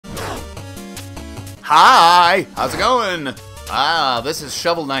Hi! How's it going? This is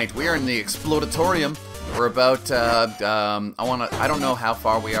Shovel Knight. We are in the Explodatorium. We're about, I don't know how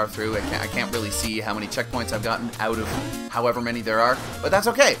far we are through. I can't really see how many checkpoints I've gotten out of however many there are. But that's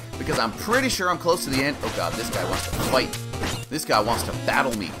okay, because I'm pretty sure I'm close to the end. Oh god, this guy wants to fight. This guy wants to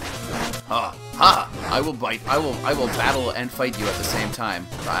battle me. Ha! Ha! I will battle and fight you at the same time.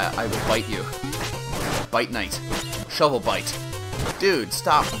 I will bite you. Bite Knight. Shovel bite. Dude,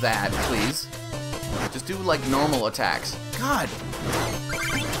 stop that, please. Just do, like, normal attacks. God!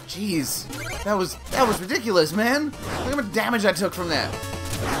 Jeez. That was ridiculous, man! Look how much damage I took from that.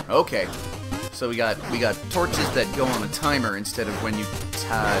 Okay. So we got torches that go on a timer instead of when you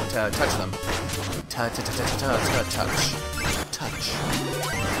touch them. Touch.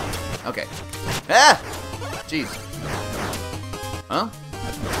 Okay. Ah! Jeez. Huh?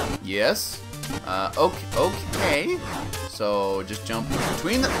 Yes. Okay. So just jump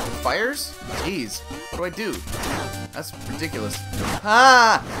between the fires? Jeez. What do I do? That's ridiculous.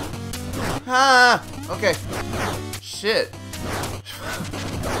 Ah! Ah! Okay. Shit.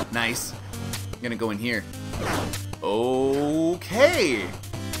 Nice. I'm gonna go in here. Okay.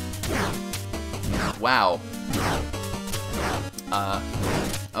 Wow.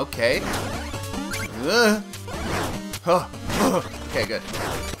 Okay. Okay, good.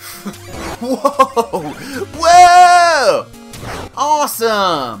 Whoa! Whoa!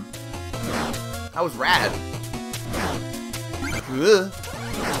 Awesome! That was rad.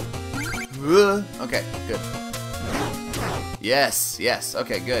 Okay, good. Yes.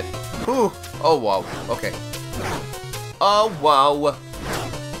 Okay, good. Ooh. Oh wow. Okay. Oh wow.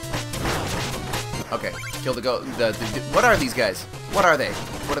 Okay, kill the goat. What are these guys? What are they?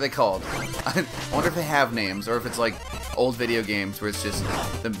 What are they called? I wonder if they have names, or if it's like old video games where it's just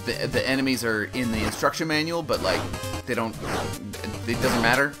the enemies are in the instruction manual, but like they don't. It doesn't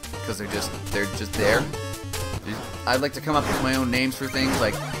matter because they're just there. I like to come up with my own names for things.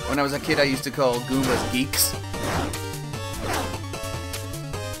 Like when I was a kid, I used to call Goombas geeks.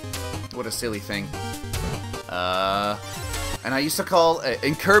 What a silly thing. And I used to call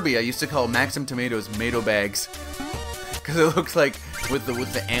in Kirby, I used to call Maxim tomatoes Mato bags because it looked like with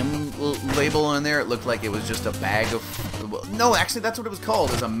the M label on there, it looked like it was just a bag of. Well, no, actually, that's what it was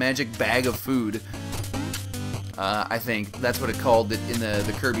called. It's a magic bag of food. I think that's what it called it in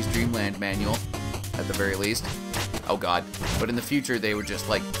the Kirby's Dream Land manual, at the very least. Oh god! But in the future, they were just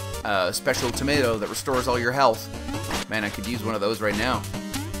like a special tomato that restores all your health. Man, I could use one of those right now.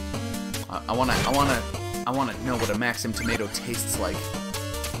 I wanna know what a Maxim tomato tastes like.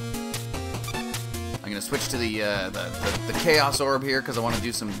 I'm gonna switch to the Chaos Orb here because I want to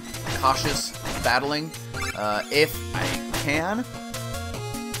do some cautious battling, if I can.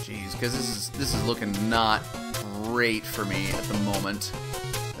 Jeez, because this is looking not great for me at the moment.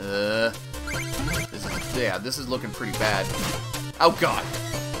 This is looking pretty bad. Oh god!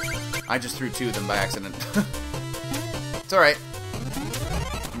 I just threw two of them by accident. It's all right.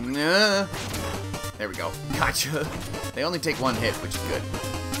 There we go. Gotcha. They only take one hit, which is good.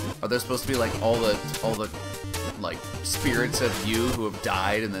 Are there supposed to be like all the like spirits of you who have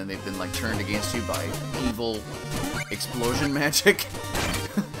died and then they've been like turned against you by evil explosion magic?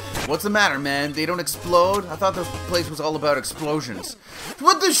 What's the matter, man? They don't explode? I thought this place was all about explosions.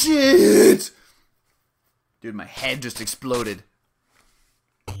 What the shit? Dude, my head just exploded.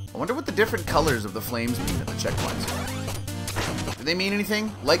 I wonder what the different colors of the flames mean at the checkpoints. Do they mean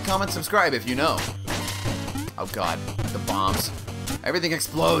anything? Like, comment, subscribe if you know. Oh god, the bombs. Everything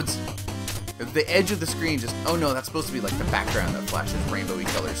explodes. The edge of the screen just... Oh no, that's supposed to be like the background that flashes rainbowy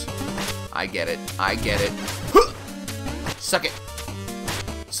colors. I get it. Suck it.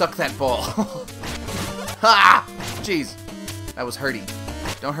 Suck that ball. Ha! Jeez. That was hurty.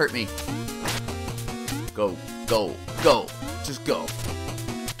 Don't hurt me. Go. Just go.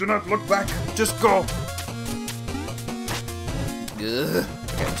 Do not look back. Just go. Ugh.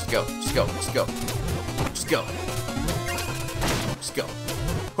 Okay, just go.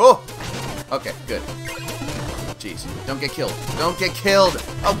 Oh! Okay, good. Jeez. Don't get killed.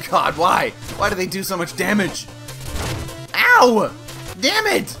 Oh god, why? Why do they do so much damage? Ow! Damn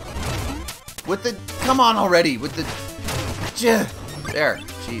it! Come on already, with the... There,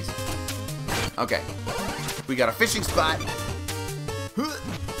 jeez. Okay. We got a fishing spot.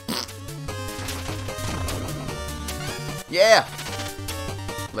 Yeah!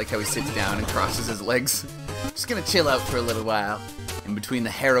 Like how he sits down and crosses his legs. Just gonna chill out for a little while, in between the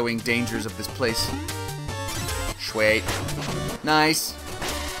harrowing dangers of this place. Sweet. Nice.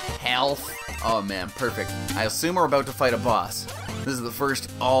 Health. Oh man, perfect. I assume we're about to fight a boss. This is the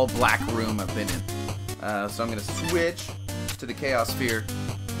first all-black room I've been in. So I'm gonna switch to the Chaos Sphere.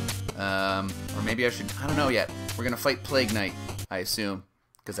 Or maybe I should... I don't know yet. We're gonna fight Plague Knight, I assume.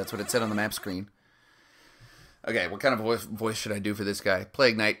 Because that's what it said on the map screen. Okay, what kind of voice should I do for this guy?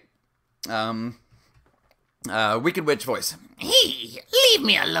 Plague Knight. Wicked Witch voice. Hey, leave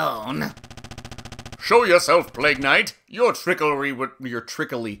me alone. Show yourself, Plague Knight. Your trickery will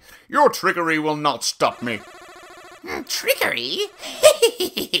not stop me. Trickery?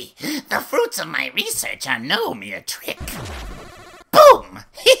 The fruits of my research are no mere trick. Boom!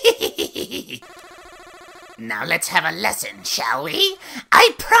 Now let's have a lesson, shall we?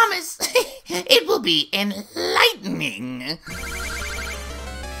 I promise it will be enlightening.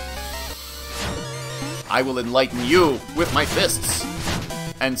 I will enlighten you with my fists.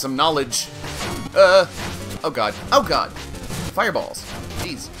 And some knowledge. Oh god. Oh god. Fireballs.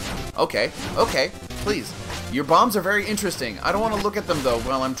 Jeez. Okay. Okay. Please. Your bombs are very interesting. I don't want to look at them though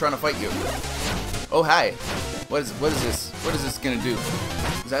while I'm trying to fight you. Oh hi. What is this? What is this gonna do?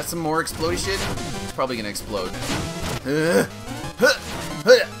 Is that some more explodey shit? It's probably gonna explode.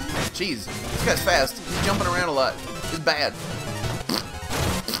 Jeez. This guy's fast. He's jumping around a lot. It's bad.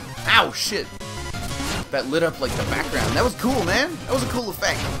 Ow, shit. That lit up like the background. That was cool, man. That was a cool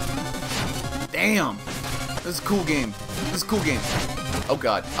effect. Damn. This is a cool game. This is a cool game. Oh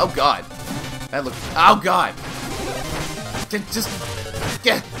god. Oh god. That looked... Oh god. Just...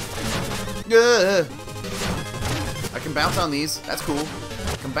 Get... I can bounce on these. That's cool.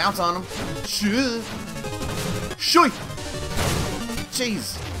 I can bounce on them. Shoo.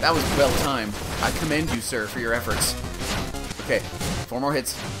 Jeez. That was well timed. I commend you, sir, for your efforts. Okay. 4 more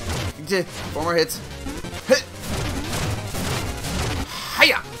hits. 4 more hits. Hit.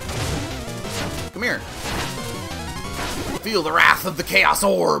 Hiya! Come here. Feel the wrath of the Chaos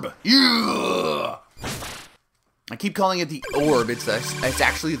Orb. Yeah! I keep calling it the orb. It's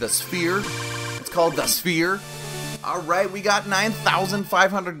actually the sphere. It's called the sphere. Alright, we got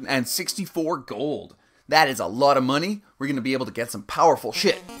 9,564 gold. That is a lot of money. We're going to be able to get some powerful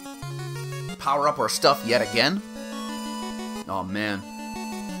shit. Power up our stuff yet again. Oh, man.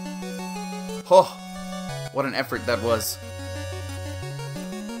 Oh, what an effort that was.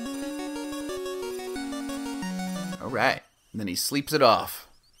 Alright. And then he sleeps it off.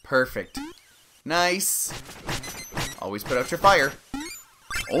 Perfect. Nice. Always put out your fire.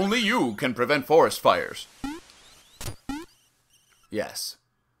 Only you can prevent forest fires. Yes.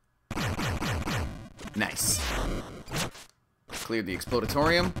 Nice. Cleared the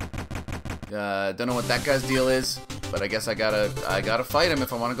Explodatorium. Don't know what that guy's deal is, but I guess I gotta fight him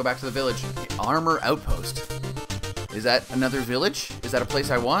if I want to go back to the village. The Armor Outpost. Is that another village? Is that a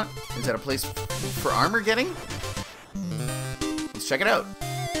place I want? Is that a place for armor getting? Let's check it out.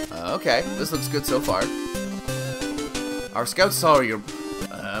 Okay, this looks good so far. Our scouts saw your...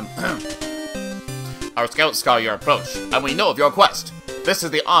 Our scouts scour your approach, and we know of your quest. This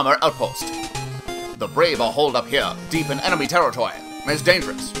is the Armor Outpost. The brave are holed up here, deep in enemy territory. It's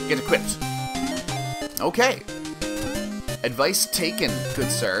dangerous. Get equipped. Okay. Advice taken, good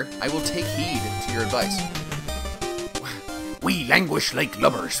sir. I will take heed to your advice. We languish like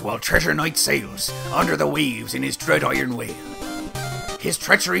lubbers while Treasure Knight sails under the waves in his dread iron whale. His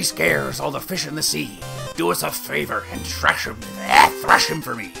treachery scares all the fish in the sea. Do us a favor and thrash him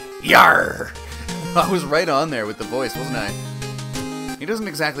for me. Yarr! I was right on there with the voice, wasn't I? He doesn't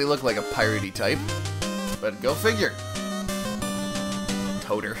exactly look like a piratey type, but go figure.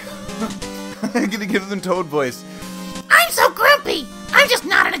 Toader. I'm gonna give them Toad voice. I'm so grumpy. I'm just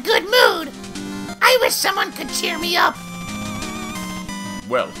not in a good mood. I wish someone could cheer me up.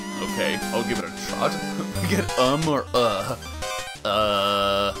 Well, okay, I'll give it a trot. Get or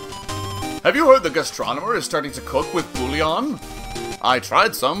Have you heard the gastronomer is starting to cook with bouillon? I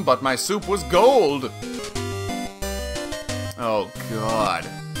tried some, but my soup was gold. Oh, God.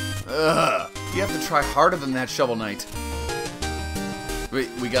 Ugh. You have to try harder than that, Shovel Knight.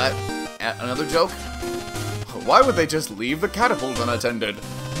 We got another joke? Why would they just leave the catapult unattended?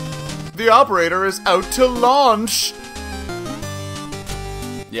 The operator is out to launch!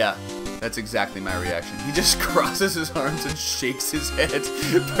 Yeah, that's exactly my reaction. He just crosses his arms and shakes his head.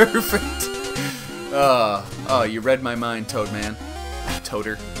 Perfect. Oh, you read my mind, Toadman.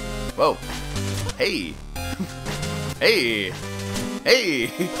 Toader. Whoa. Hey. Hey. Hey.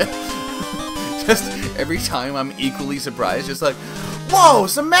 Just every time I'm equally surprised, just like, whoa,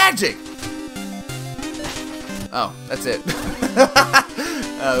 some magic! Oh, that's it.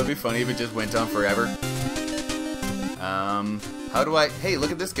 It would be funny if it just went on forever. How do I... Hey,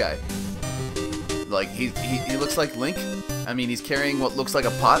 look at this guy. Like, he looks like Link. I mean, he's carrying what looks like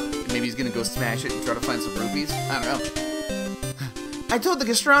a pot. Maybe he's gonna go smash it and try to find some rupees. I don't know. I told the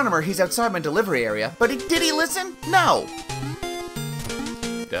gastronomer he's outside my delivery area, but did he listen? No.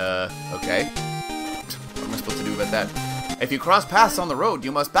 Okay. What am I supposed to do about that? If you cross paths on the road,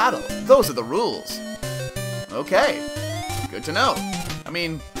 you must battle. Those are the rules. Okay. Good to know. I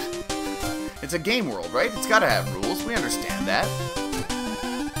mean, it's a game world, right? It's gotta have rules. We understand that.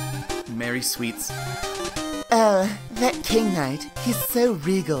 Merry Sweets. Oh, that King Knight. He's so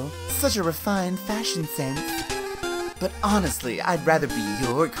regal. Such a refined fashion sense. But honestly, I'd rather be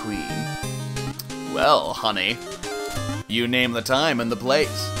your queen. Well, honey, you name the time and the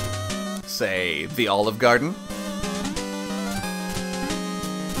place. Say, the Olive Garden?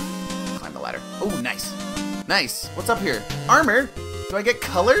 Climb the ladder. Oh, nice. Nice. What's up here? Armor? Do I get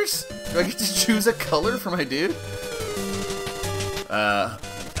colors? Do I get to choose a color for my dude?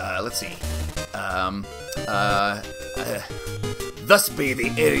 Let's see. Thus be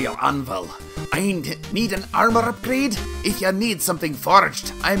the area anvil. I need an armor upgrade. If you need something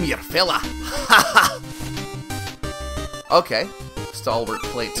forged, I'm your fella. Okay. Stalwart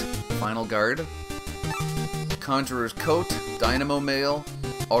plate. Final guard. Conjurer's coat. Dynamo mail.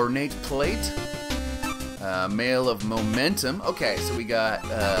 Ornate plate. Mail of momentum. Okay, so we got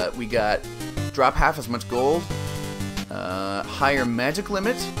drop half as much gold. Higher magic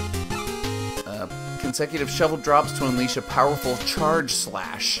limit. Consecutive shovel drops to unleash a powerful charge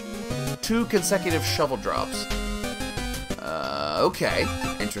slash. 2 consecutive shovel drops. Okay.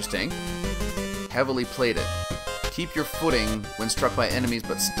 Interesting. Heavily plated. Keep your footing when struck by enemies,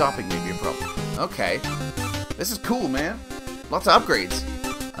 but stopping may be a problem. Okay. This is cool, man. Lots of upgrades.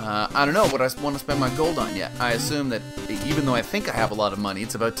 I don't know what I want to spend my gold on yet. I assume that even though I think I have a lot of money,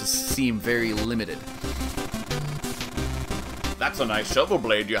 it's about to seem very limited. That's a nice shovel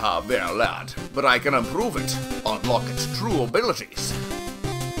blade you have there, lad. But I can improve it. Unlock its true abilities.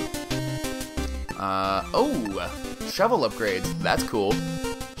 Oh, shovel upgrades. That's cool.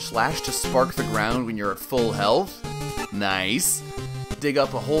 Slash to spark the ground when you're at full health. Nice. Dig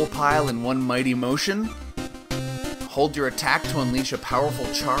up a whole pile in one mighty motion. Hold your attack to unleash a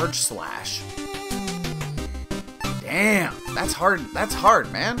powerful charge slash. Damn, that's hard. That's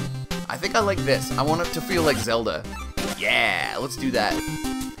hard, man. I think I like this. I want it to feel like Zelda. Yeah, let's do that.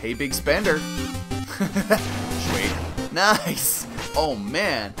 Hey, big spender. Sweet. Nice. Oh,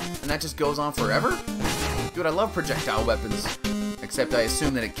 man. And that just goes on forever? Dude, I love projectile weapons. Except I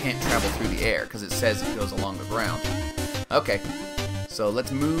assume that it can't travel through the air, because it says it goes along the ground. Okay. So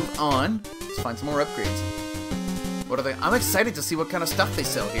let's move on. Let's find some more upgrades. What are they? I'm excited to see what kind of stuff they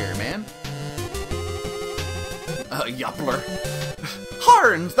sell here, man. Yoppler.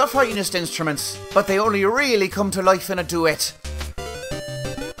 Horns, the finest instruments, but they only really come to life in a duet.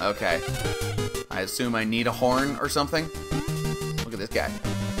 Okay. I assume I need a horn or something. Look at this guy.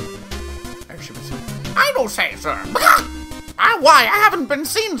 I don't say, sir. Why? I haven't been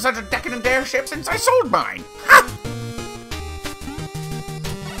seeing such a decadent airship since I sold mine. Ha!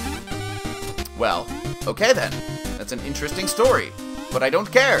 Well, okay then. That's an interesting story, but I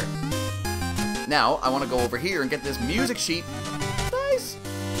don't care. Now, I want to go over here and get this music sheet. Nice.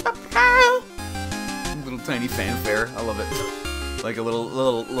 Little tiny fanfare. I love it. Like a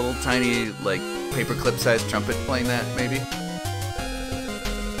little tiny, like, paperclip-sized trumpet playing that, maybe.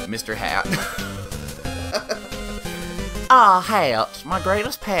 Mr. Hat. Ah, hats, my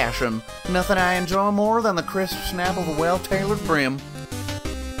greatest passion. Nothing I enjoy more than the crisp snap of a well-tailored brim.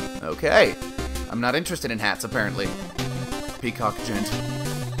 Okay. I'm not interested in hats, apparently. Peacock gent.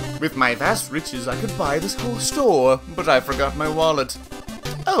 With my vast riches, I could buy this whole store, but I forgot my wallet.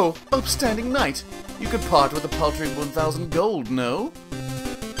 Oh, upstanding knight. You could part with a paltry 1,000 gold, no?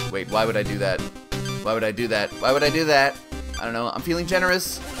 Wait, why would I do that? Why would I do that? Why would I do that? I don't know, I'm feeling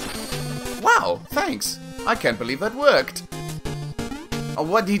generous. Wow, thanks. I can't believe that worked. Oh,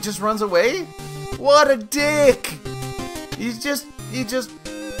 what, he just runs away? What a dick! He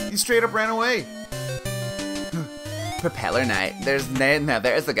straight up ran away. Propeller Knight, there's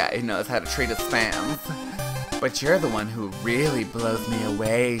the guy who knows how to treat his fans. But you're the one who really blows me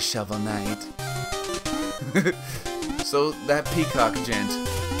away, Shovel Knight. So, that Peacock gent,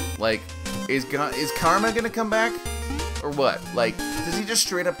 like, is Karma gonna come back? Or what? Like, does he just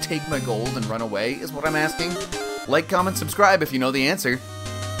straight up take my gold and run away, is what I'm asking? Like, comment, subscribe if you know the answer.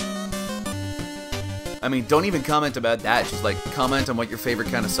 I mean, don't even comment about that, just like, comment on what your favorite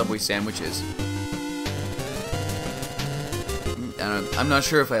kind of Subway sandwich is. I'm not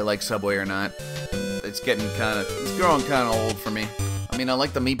sure if I like Subway or not. It's growing kind of old for me. I mean, I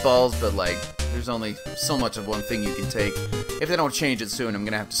like the meatballs, but like, there's only so much of one thing you can take. If they don't change it soon, I'm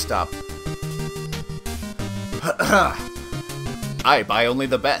gonna have to stop. I buy only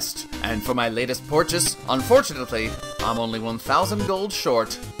the best, and for my latest purchase, unfortunately, I'm only 1,000 gold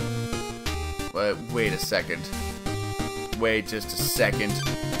short. Wait a second. wait just a second.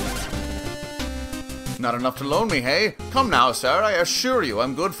 Not enough to loan me, hey? Come now, sir, I assure you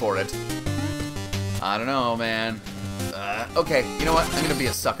I'm good for it. I don't know, man. Okay, you know what? I'm gonna be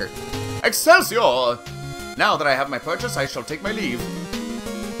a sucker. Excelsior! Now that I have my purchase, I shall take my leave.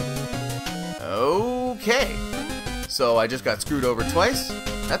 Okay. So I just got screwed over twice.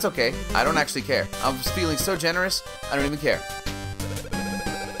 That's okay. I don't actually care. I was feeling so generous, I don't even care.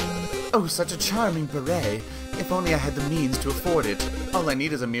 Oh, such a charming beret. If only I had the means to afford it. All I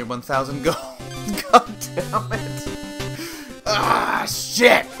need is a mere 1,000 gold. God damn it. Ah,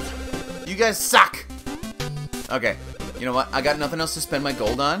 shit! You guys suck! Okay, you know what? I got nothing else to spend my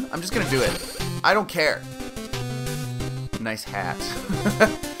gold on. I'm just gonna do it. I don't care. Nice hat.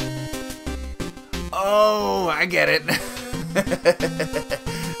 Oh, I get it.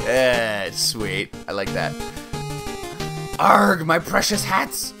 Sweet. I like that. Arg, my precious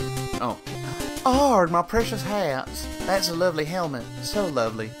hats! Oh. Arg, my precious hats. That's a lovely helmet. So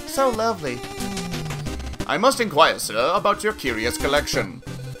lovely. So lovely. I must inquire, sir, about your curious collection.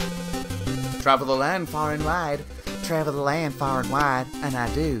 Travel the land far and wide. Travel the land far and wide, and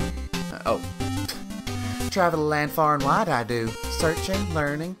I do. Travel the land far and wide, I do. Searching,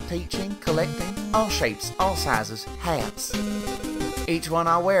 learning, teaching, collecting, all shapes, all sizes, hats. Each one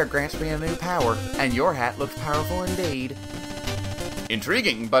I wear grants me a new power, and your hat looks powerful indeed.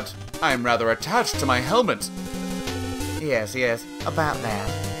 Intriguing, but I'm rather attached to my helmet. Yes, about that.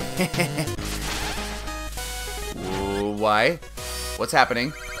 Why? What's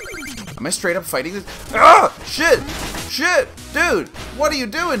happening? Am I straight up fighting this? Ah! Shit! Shit! Dude! What are you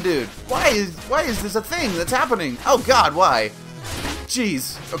doing, dude? Why is this a thing that's happening? Oh god, why?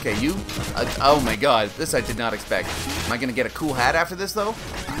 Jeez. Okay, you... oh my god, this I did not expect. Am I gonna get a cool hat after this, though?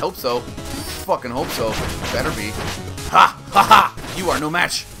 I hope so. Fucking hope so. Better be. Ha! Ha ha! You are no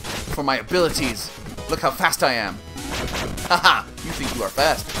match for my abilities. Look how fast I am. Ha ha! You think you are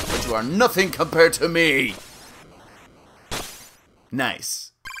fast, but you are nothing compared to me.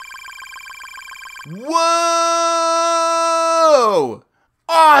 Nice. Whoa!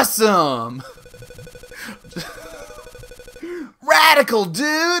 Awesome! Radical,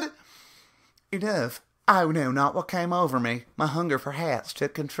 dude! Enough. I know not what came over me. My hunger for hats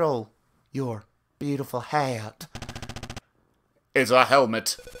took control. Your beautiful hat. It's a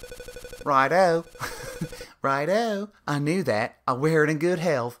helmet. Righto. Righto. I knew that. I wear it in good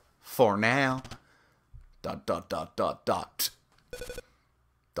health. For now. ...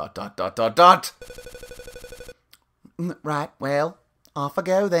 Right, well, off I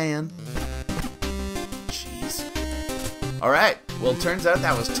go then. Jeez. Alright, well, turns out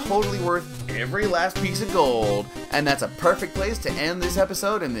that was totally worth every last piece of gold. And that's a perfect place to end this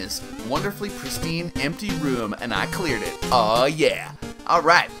episode in this wonderfully pristine, empty room. And I cleared it. Oh, yeah.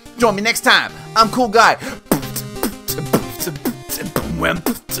 Alright, join me next time. I'm Cool Guy.